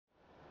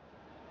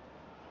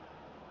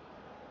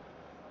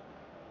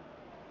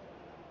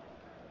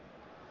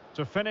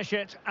to finish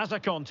it as a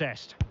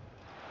contest.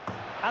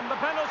 And the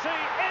penalty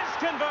is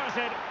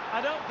converted.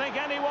 I don't think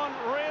anyone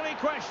really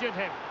questioned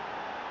him.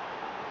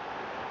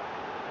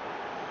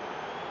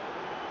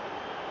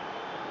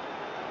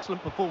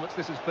 Excellent performance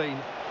this has been.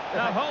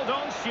 Now hold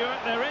on, Stuart,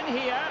 they're in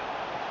here.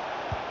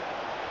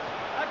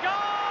 A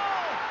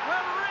goal!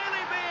 We're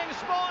really being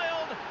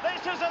spoiled.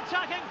 This is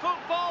attacking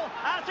football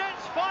at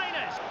its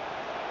finest.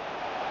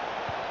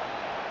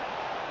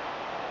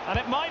 And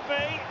it might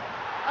be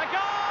a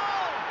goal!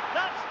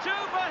 That's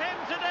two for him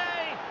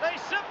today. They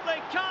simply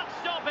can't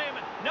stop him.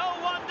 No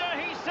wonder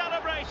he's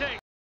celebrating.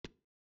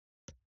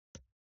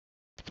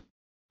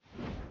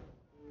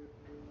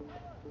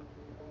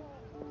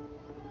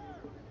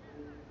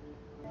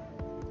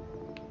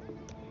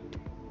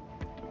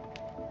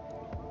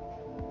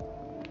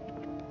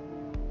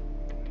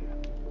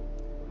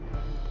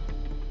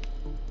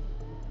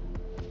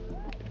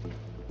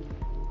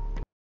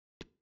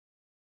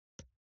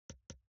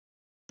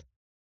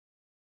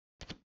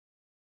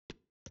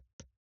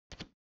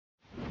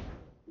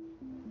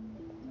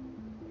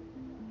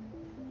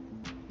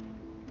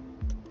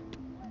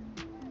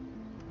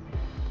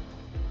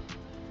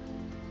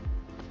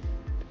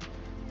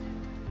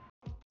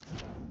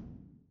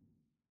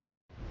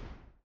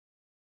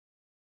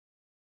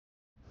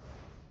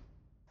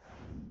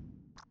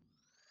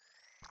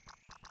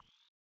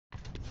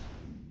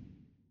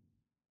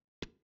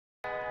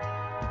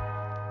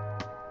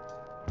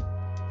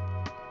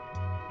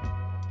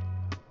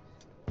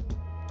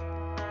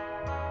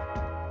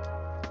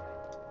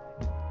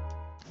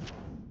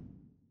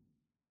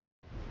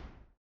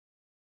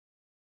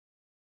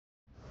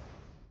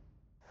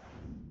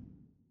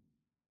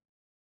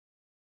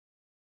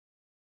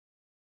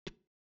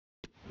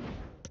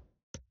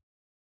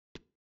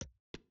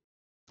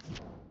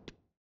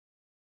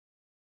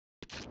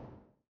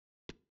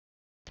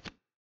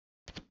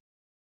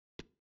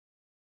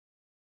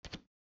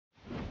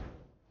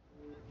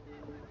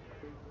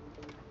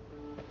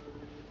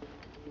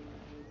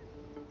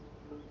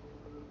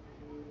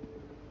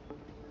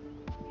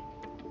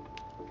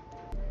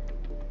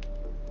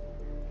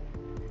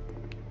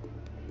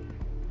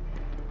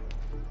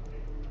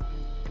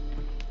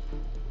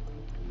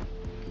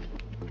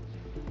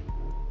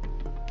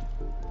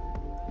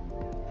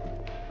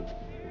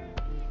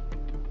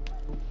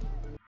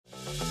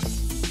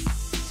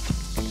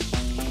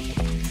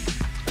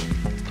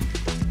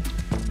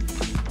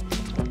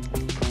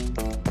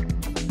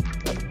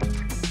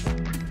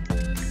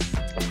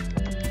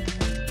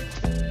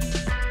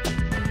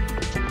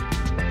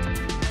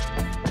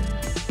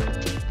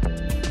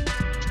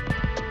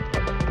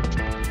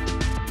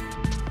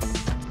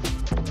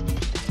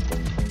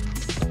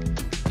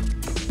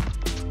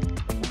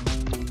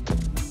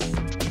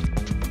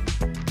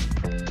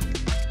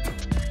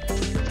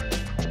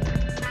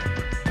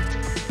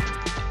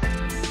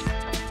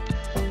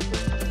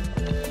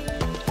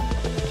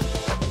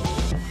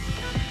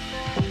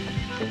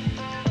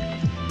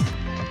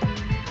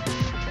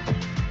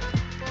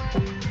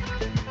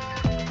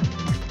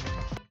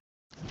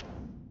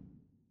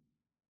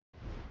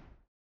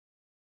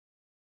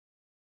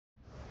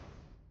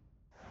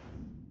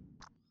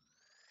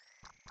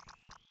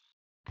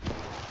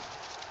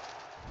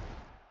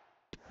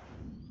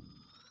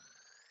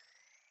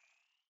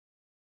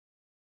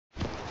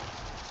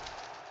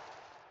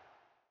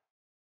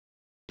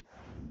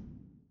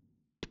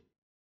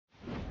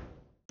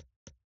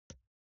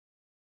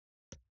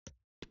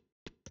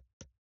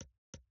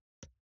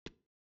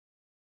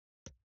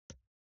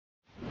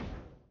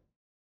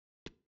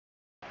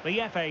 The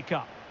FA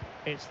Cup.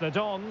 It's the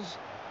Dons,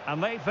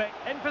 and they fit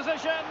in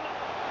position.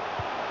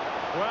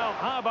 Well,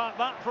 how about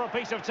that for a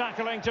piece of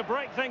tackling to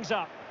break things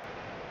up?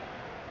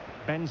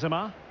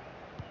 Benzema.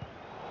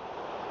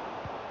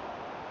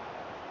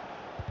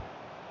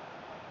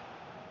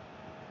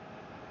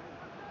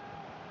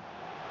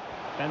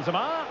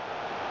 Benzema.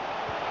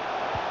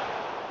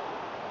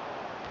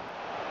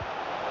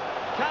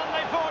 Can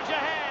they forge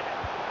ahead?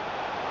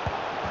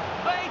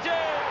 They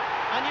do!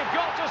 And you've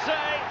got to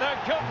say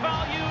they're good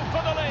value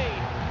for the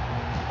lead.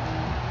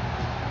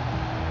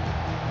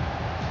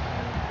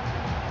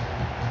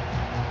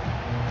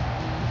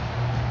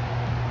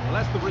 Well,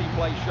 as the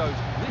replay shows,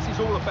 this is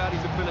all about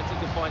his ability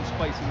to find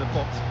space in the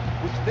box,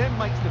 which then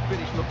makes the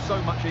finish look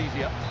so much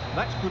easier.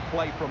 That's good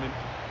play from him.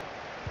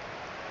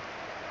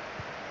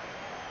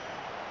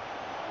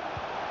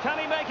 Can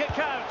he make it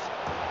count?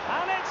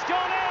 And it's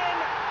gone in!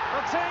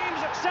 The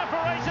team's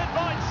separated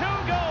by 2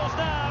 goals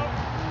now.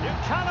 You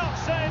cannot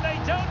say they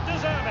don't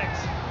deserve it.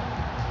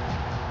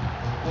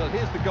 Well,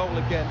 here's the goal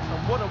again,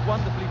 and what a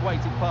wonderfully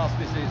weighted pass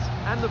this is.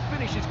 And the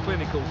finish is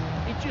clinical.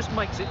 It just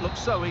makes it look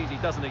so easy,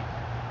 doesn't he?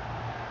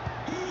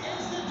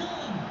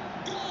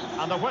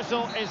 And the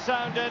whistle is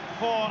sounded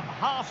for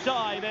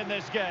half-time in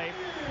this game.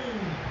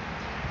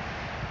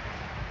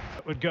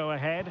 It would go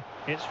ahead.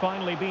 It's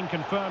finally been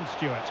confirmed,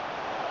 Stuart.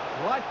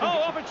 Well,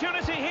 oh,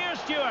 opportunity here,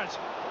 Stuart.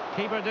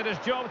 Keeper did his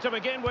job to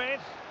begin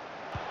with.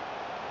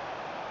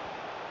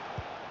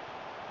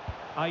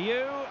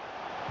 Ayew.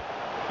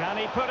 Can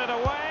he put it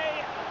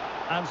away?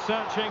 And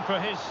searching for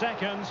his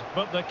second,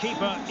 but the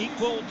keeper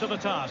equal to the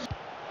task.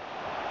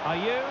 Are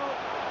you?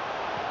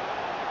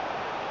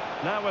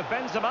 Now with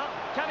Benzema.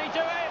 Can he do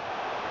it?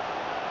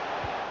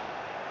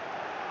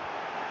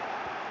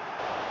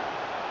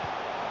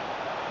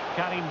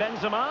 Karim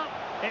Benzema.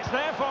 It's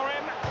there for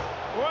him.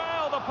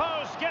 Well, the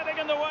post getting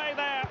in the way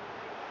there.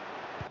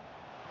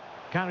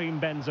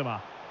 Karim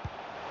Benzema.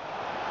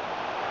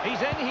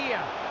 He's in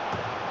here.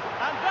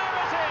 And there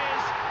it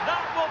is.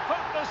 That will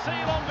put the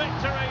seal on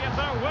victory if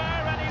there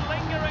were any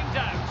lingering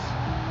doubts.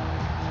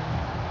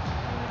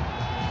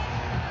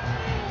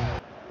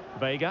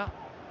 Vega.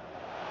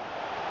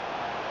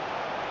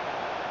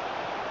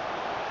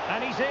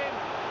 And he's in.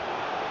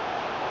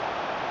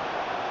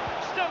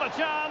 Still a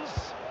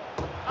chance.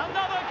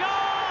 Another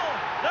goal!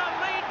 The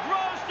lead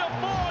grows to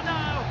 4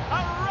 now.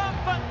 A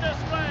rampant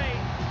display.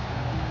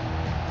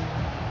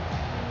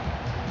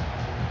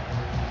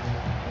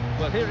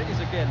 Well, here it is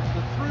again.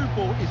 The through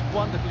ball is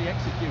wonderfully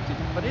executed,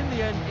 but in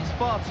the end, it's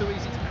far too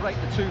easy to create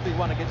the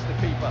 2v1 against the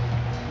keeper.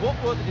 What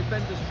were the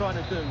defenders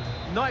trying to do?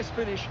 Nice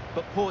finish,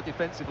 but poor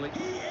defensively.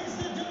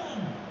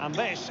 And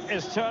this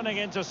is turning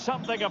into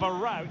something of a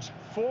rout.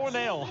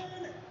 4-0.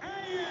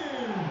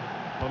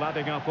 Well,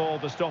 adding up all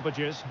the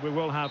stoppages, we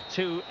will have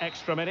 2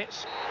 extra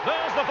minutes.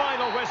 There's the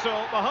final whistle.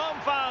 The home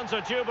fans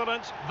are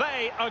jubilant.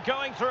 They are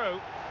going through.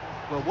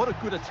 Well, what a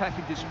good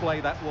attacking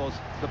display that was.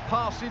 The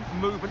passing,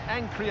 movement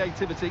and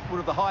creativity were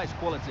of the highest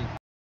quality.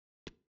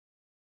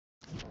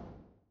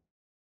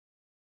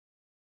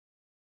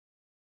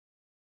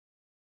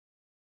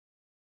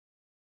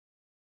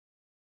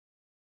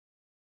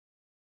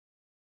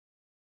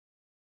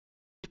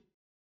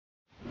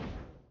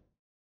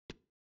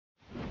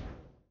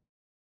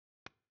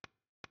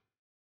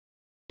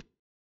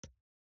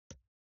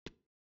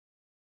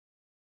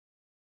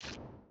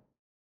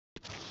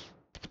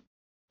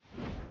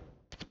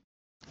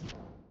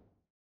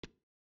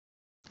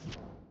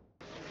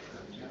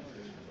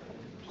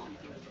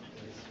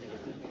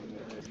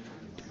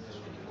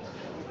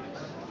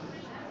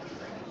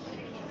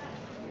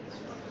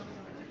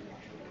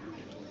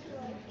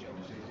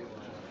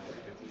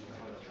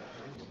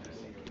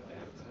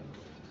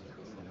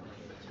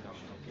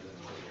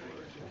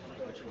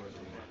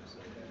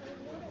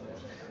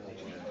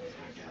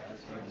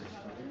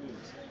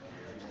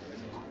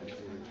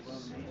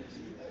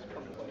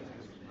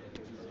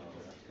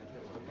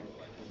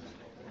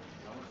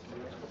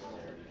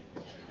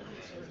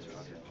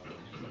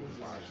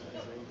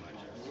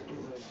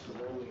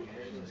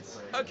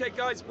 Okay,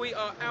 guys, we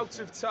are out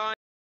of time.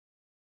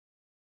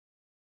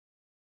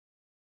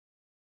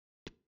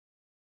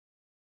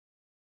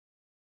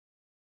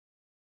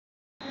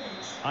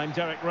 I'm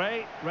Derek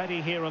Ray,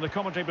 ready here on the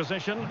commentary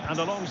position, and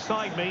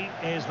alongside me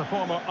is the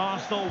former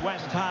Arsenal,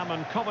 West Ham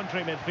and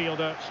Coventry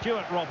midfielder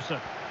Stuart Robson.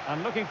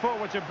 I'm looking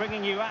forward to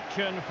bringing you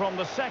action from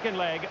the second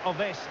leg of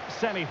this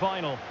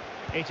semi-final.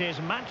 It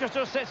is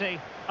Manchester City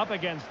up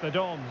against the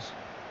Dons.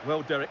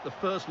 Well, Derek, the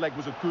first leg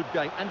was a good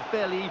game and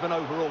fairly even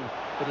overall.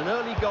 But an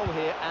early goal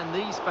here, and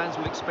these fans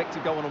will expect to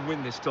go on and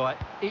win this tie.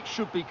 It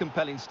should be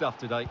compelling stuff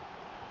today.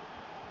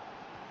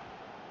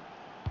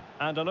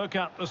 And a look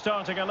at the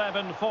starting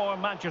 11 for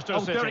Manchester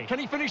City. Derek, can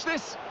he finish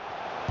this?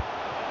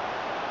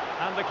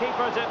 And the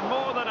keeper did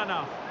more than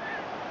enough.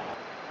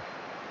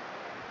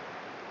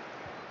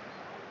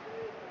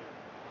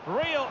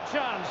 Real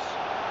chance.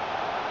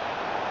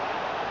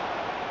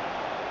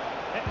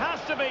 It has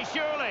to be,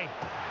 surely.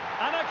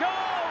 And a goal!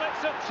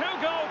 It's a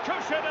 2-goal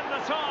cushion in the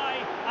tie.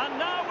 And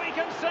now we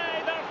can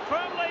say they're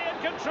firmly in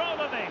control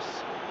of this.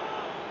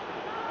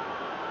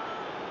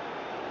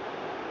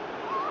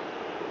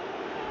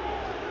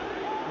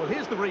 Well,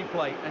 here's the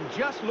replay, and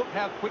just look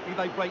how quickly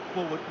they break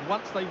forward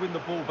once they win the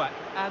ball back.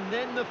 And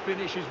then the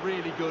finish is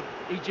really good.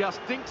 He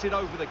just dinks it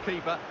over the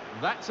keeper.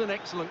 That's an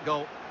excellent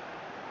goal.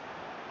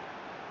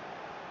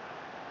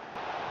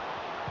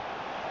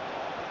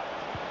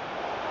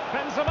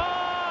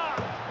 Benzema!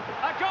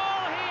 A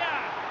goal here!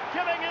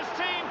 Giving his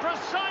team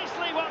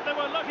precisely what they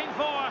were looking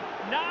for.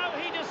 Now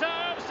he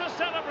deserves to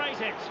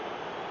celebrate it.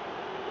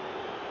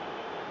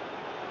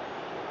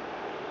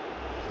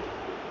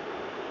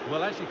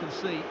 Well, as you can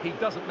see, he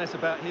doesn't mess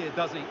about here,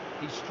 does he?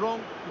 He's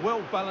strong,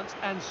 well-balanced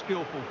and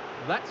skillful.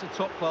 That's a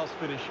top-class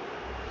finish.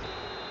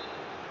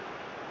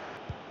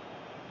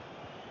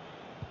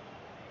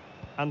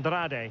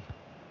 Andrade.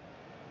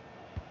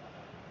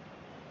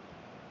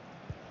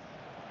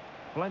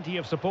 Plenty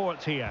of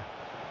support here.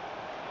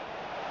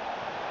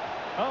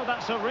 Oh,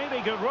 that's a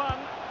really good run.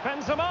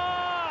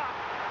 Benzema!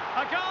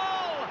 A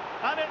goal!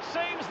 And it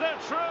seems they're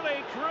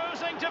truly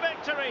cruising to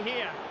victory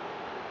here.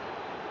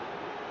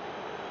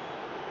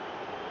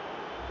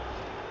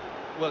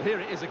 Well,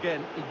 here it is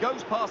again. He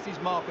goes past his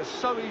marker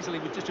so easily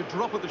with just a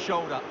drop of the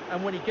shoulder.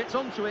 And when he gets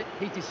onto it,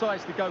 he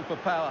decides to go for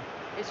power.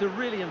 It's a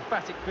really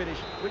emphatic finish,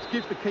 which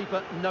gives the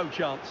keeper no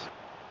chance.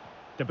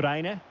 De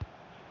Bruyne.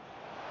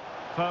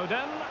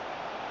 Foden.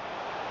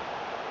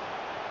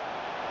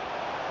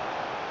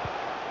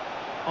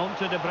 On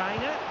to De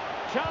Bruyne.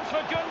 Chance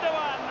for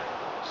Gundogan.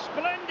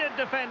 Splendid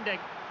defending.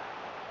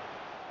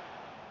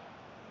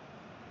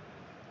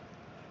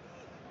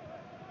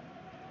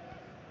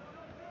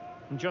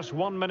 Just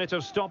 1 minute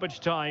of stoppage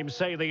time,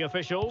 say the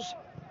officials.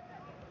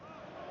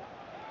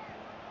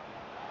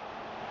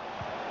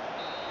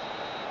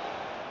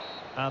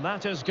 And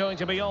that is going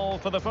to be all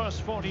for the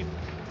first 40.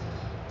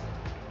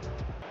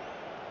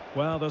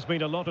 Well, there's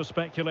been a lot of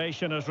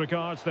speculation as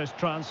regards this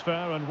transfer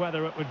and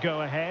whether it would go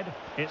ahead.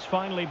 It's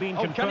finally been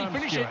confirmed. Can he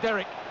finish Stuart. it,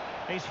 Derek?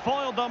 He's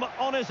foiled them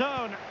on his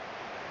own.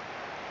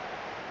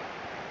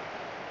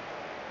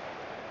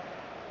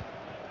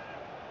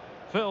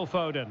 Phil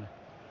Foden.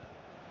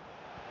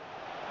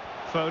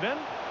 Foden.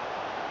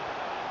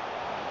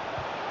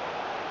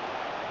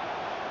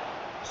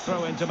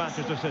 Throw into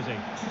Manchester City.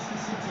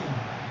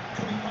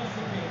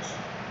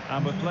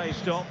 And with play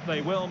stopped,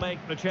 they will make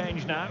the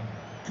change now.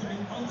 And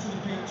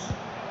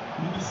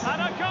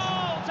a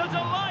goal to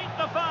delight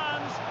the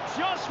fans.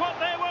 Just what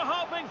they were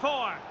hoping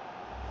for.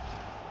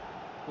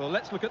 Well,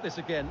 let's look at this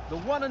again. The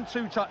 1- and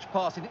 2-touch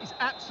passing is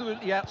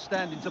absolutely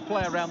outstanding to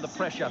play around the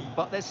pressure,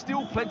 but there's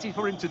still plenty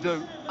for him to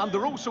do.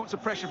 Under all sorts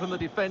of pressure from the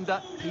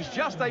defender, he's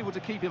just able to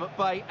keep him at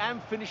bay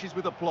and finishes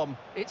with aplomb.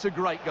 It's a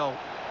great goal.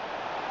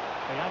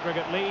 The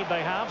aggregate lead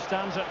they have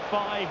stands at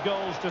 5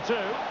 goals to 2.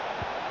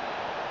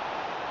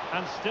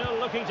 And still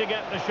looking to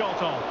get the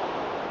shot off.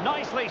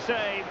 Nicely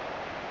saved.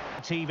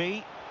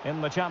 TV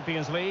in the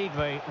Champions League,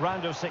 the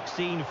round of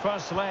 16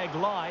 first leg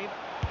live.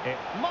 It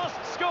must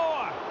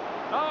score!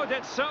 Oh,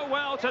 did so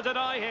well to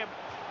deny him.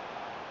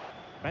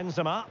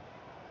 Benzema.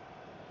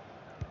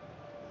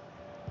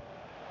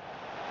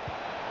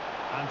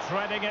 And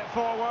treading it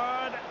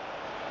forward.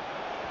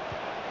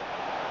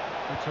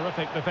 A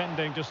terrific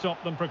defending to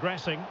stop them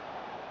progressing.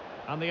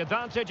 And the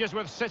advantage is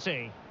with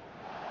City.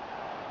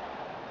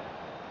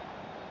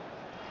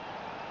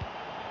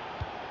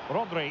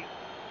 Rodri.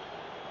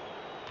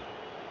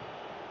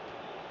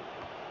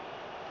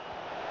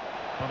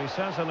 Well, he's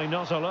certainly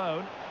not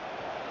alone.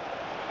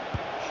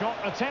 Shot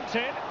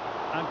attempted,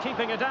 and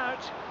keeping it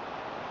out.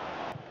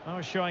 Oh,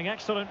 showing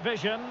excellent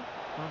vision.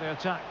 Well, the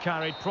attack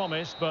carried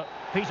promise, but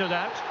petered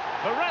out.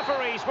 The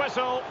referee's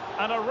whistle,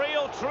 and a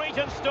real treat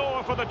in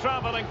store for the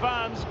travelling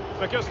fans,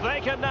 because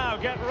they can now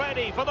get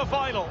ready for the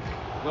final.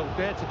 Well,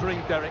 dare to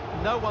dream, Derek.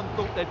 No one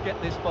thought they'd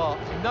get this far.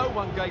 No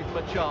one gave them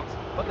a chance.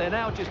 But they're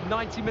now just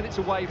 90 minutes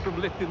away from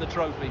lifting the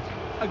trophy.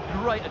 A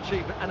great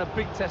achievement and a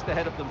big test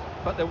ahead of them.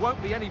 But there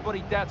won't be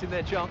anybody doubting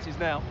their chances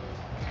now.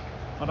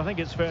 And I think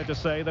it's fair to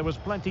say there was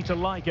plenty to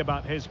like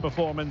about his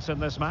performance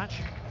in this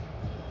match.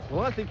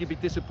 Well, I think he'd be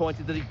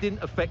disappointed that he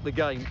didn't affect the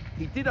game.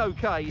 He did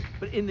okay,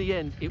 but in the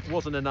end, it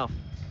wasn't enough.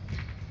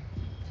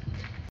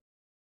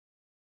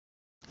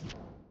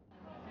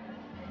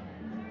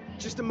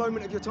 Just a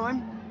moment of your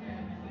time.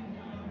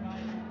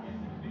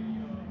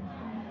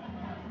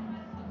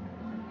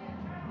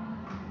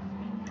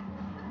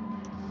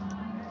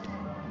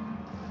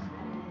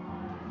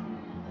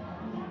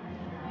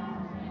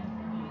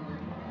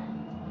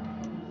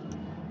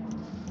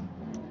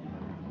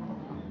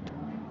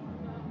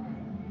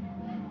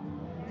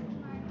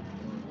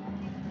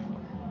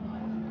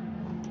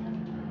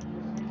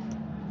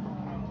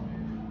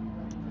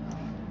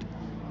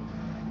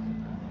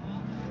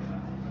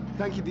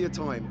 Thank you for your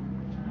time.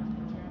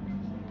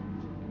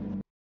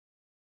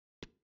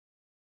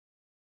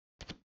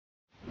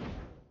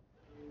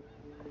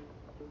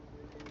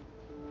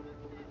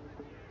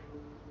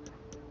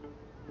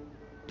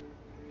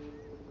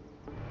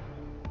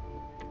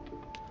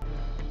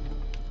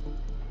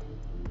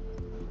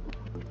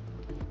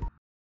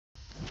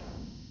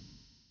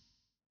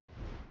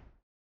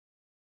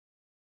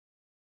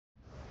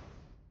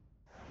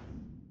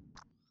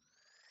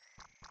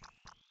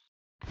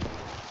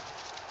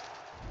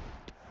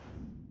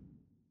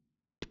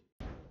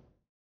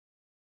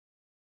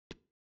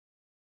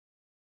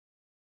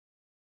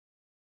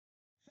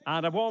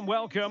 And a warm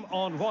welcome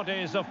on what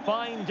is a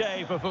fine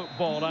day for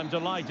football. I'm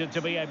delighted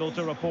to be able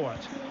to report.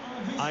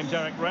 I'm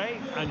Derek Ray,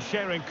 and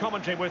sharing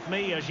commentary with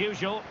me, as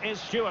usual,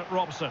 is Stuart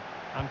Robson.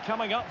 And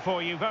coming up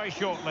for you very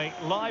shortly,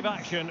 live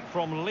action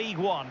from League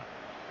One.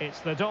 It's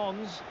the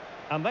Dons,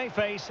 and they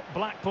face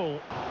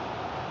Blackpool.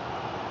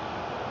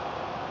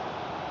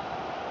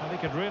 Well, they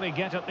could really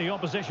get at the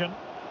opposition.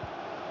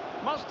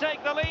 Must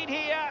take the lead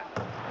here,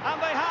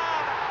 and they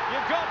have.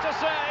 You've got to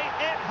say,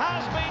 it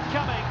has been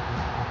coming.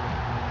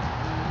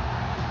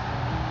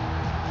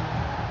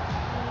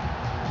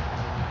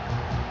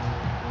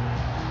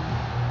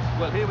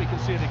 Well, here we can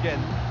see it again.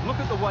 Look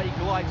at the way he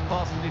glides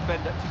past the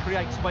defender to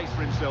create space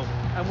for himself.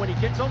 And when he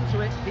gets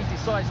onto it, he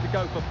decides to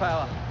go for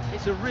power.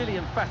 It's a really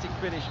emphatic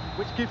finish,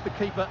 which gives the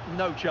keeper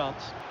no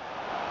chance.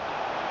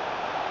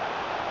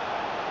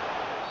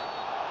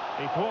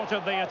 He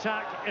thwarted the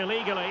attack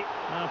illegally.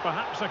 Now,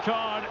 perhaps a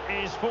card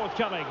is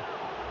forthcoming.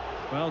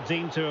 Well,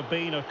 deemed to have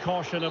been a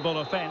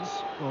cautionable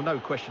offence. Well, no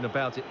question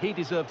about it. He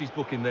deserved his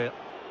booking there.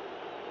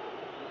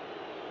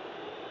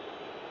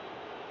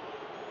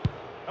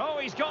 Oh,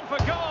 he's gone for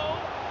goal.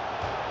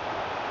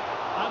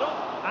 And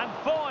up and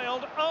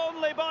foiled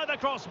only by the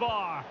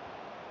crossbar.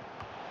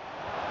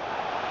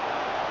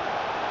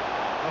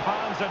 The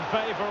fans in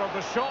favour of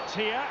the shot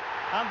here.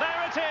 And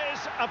there it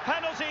is, a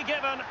penalty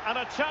given and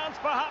a chance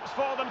perhaps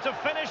for them to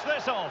finish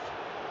this off.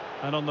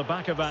 And on the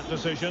back of that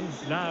decision,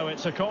 now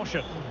it's a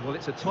caution. Well,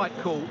 it's a tight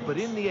call, but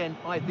in the end,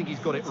 I think he's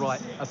got it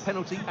right. A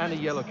penalty and a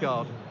yellow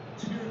card.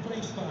 To be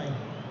replaced by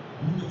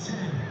number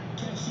 10,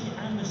 Casey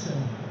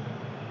Anderson.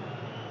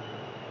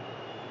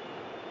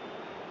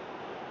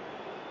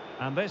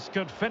 And this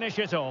could finish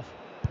it off.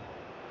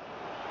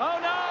 Oh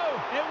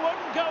no, it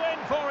wouldn't go in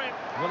for him.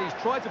 Well,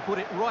 he's tried to put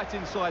it right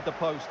inside the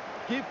post.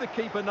 Give the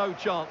keeper no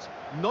chance.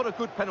 Not a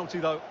good penalty,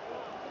 though.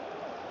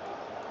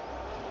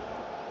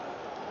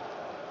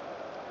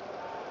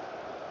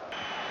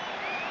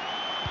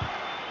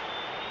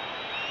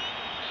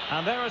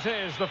 And there it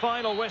is, the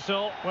final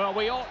whistle. Well,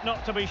 we ought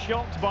not to be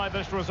shocked by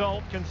this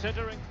result,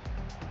 considering...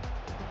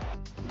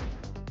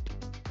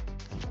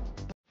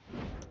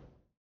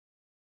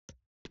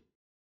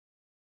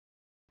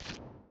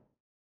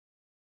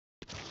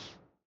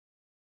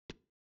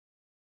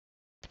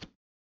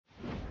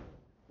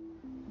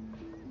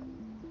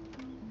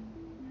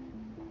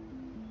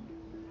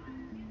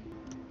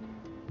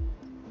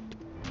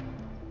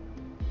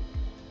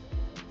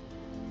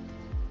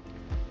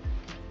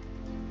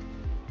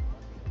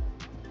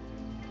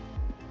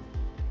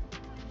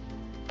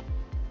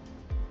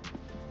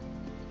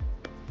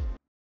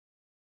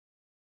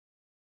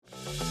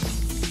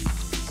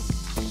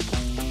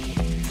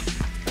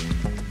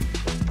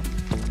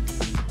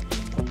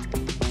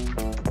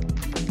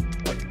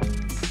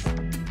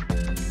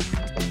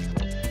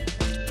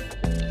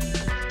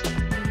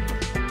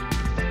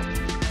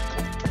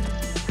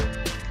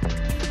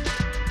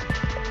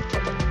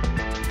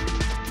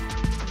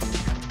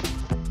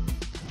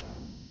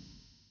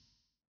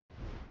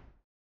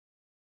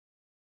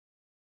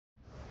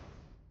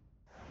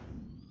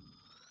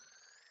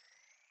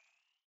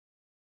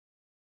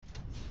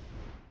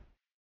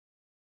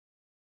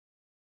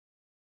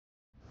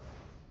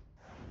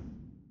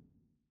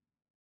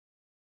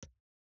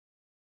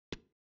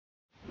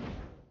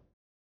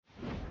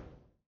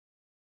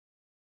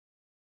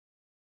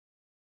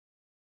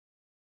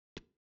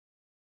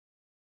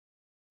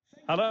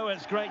 Hello,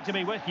 it's great to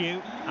be with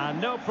you,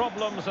 and no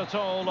problems at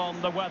all on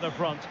the weather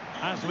front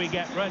as we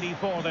get ready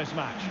for this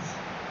match.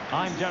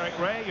 I'm Derek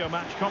Ray, your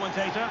match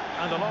commentator,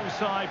 and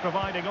alongside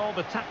providing all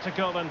the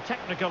tactical and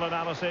technical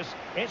analysis,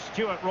 it's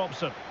Stuart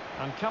Robson.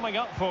 And coming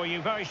up for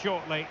you very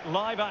shortly,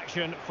 live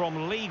action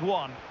from League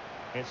One.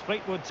 It's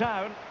Fleetwood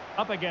Town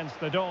up against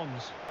the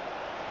Dons.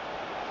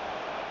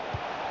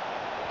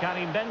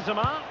 Karim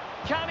Benzema,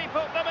 can he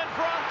put them in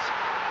front?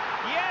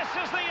 Yes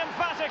is the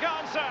emphatic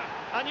answer,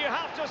 and you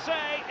have to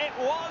say it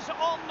was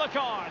on the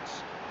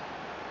cards.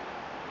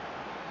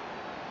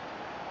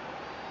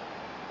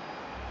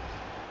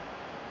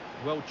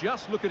 Well,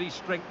 just look at his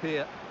strength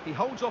here. He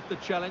holds off the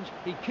challenge,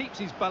 he keeps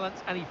his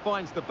balance, and he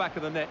finds the back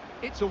of the net.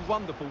 It's a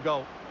wonderful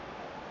goal.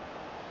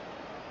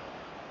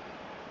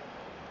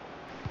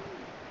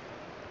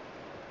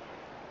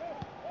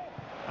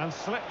 And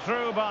slipped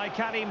through by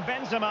Karim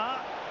Benzema,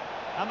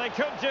 and they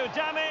could do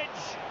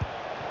damage.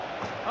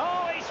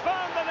 Oh, he's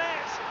found the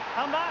net,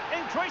 and that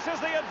increases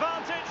the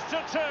advantage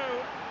to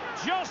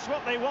 2. Just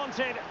what they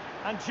wanted,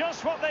 and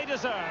just what they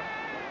deserve.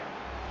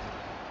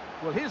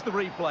 Well, here's the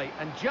replay,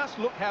 and just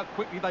look how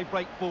quickly they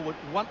break forward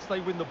once they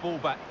win the ball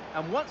back.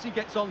 And once he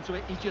gets onto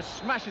it, he just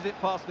smashes it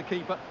past the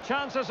keeper.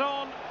 Chances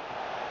on.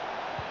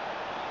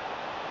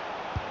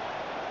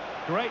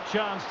 Great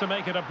chance to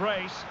make it a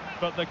brace,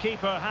 but the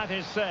keeper had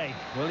his say.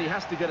 Well, he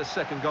has to get a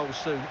second goal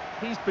soon.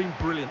 He's been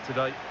brilliant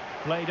today.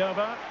 Played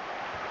over.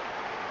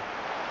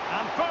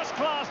 And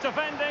first-class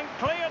defending,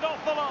 cleared off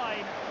the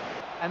line.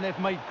 And they've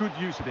made good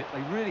use of it.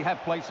 They really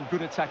have played some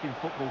good attacking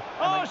football.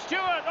 Oh,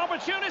 Stuart,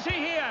 opportunity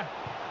here.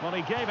 Well,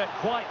 he gave it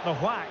quite the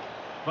whack,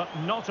 but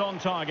not on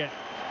target.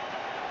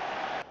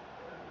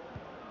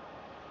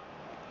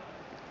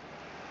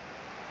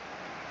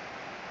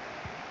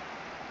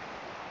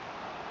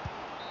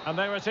 And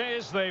there it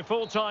is, the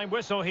full-time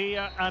whistle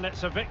here, and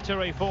it's a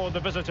victory for the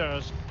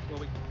visitors.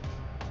 Well,